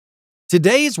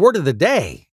Today's word of the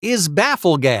day is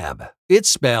Bafflegab. It's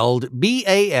spelled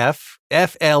B-A-F-F-L-E-G-A-B.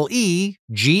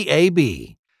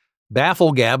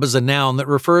 Bafflegab is a noun that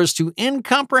refers to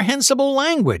incomprehensible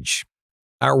language.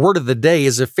 Our word of the day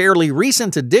is a fairly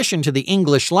recent addition to the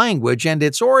English language, and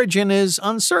its origin is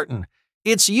uncertain.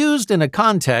 It's used in a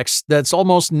context that's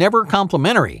almost never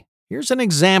complimentary. Here's an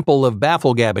example of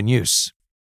Bafflegab in use.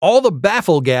 All the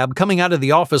Bafflegab coming out of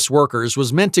the office workers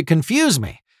was meant to confuse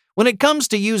me. When it comes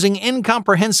to using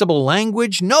incomprehensible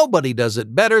language, nobody does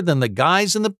it better than the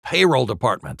guys in the payroll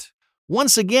department.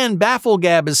 Once again,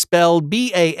 Bafflegab is spelled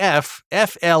B-A-F-F-L-E-G-A-B.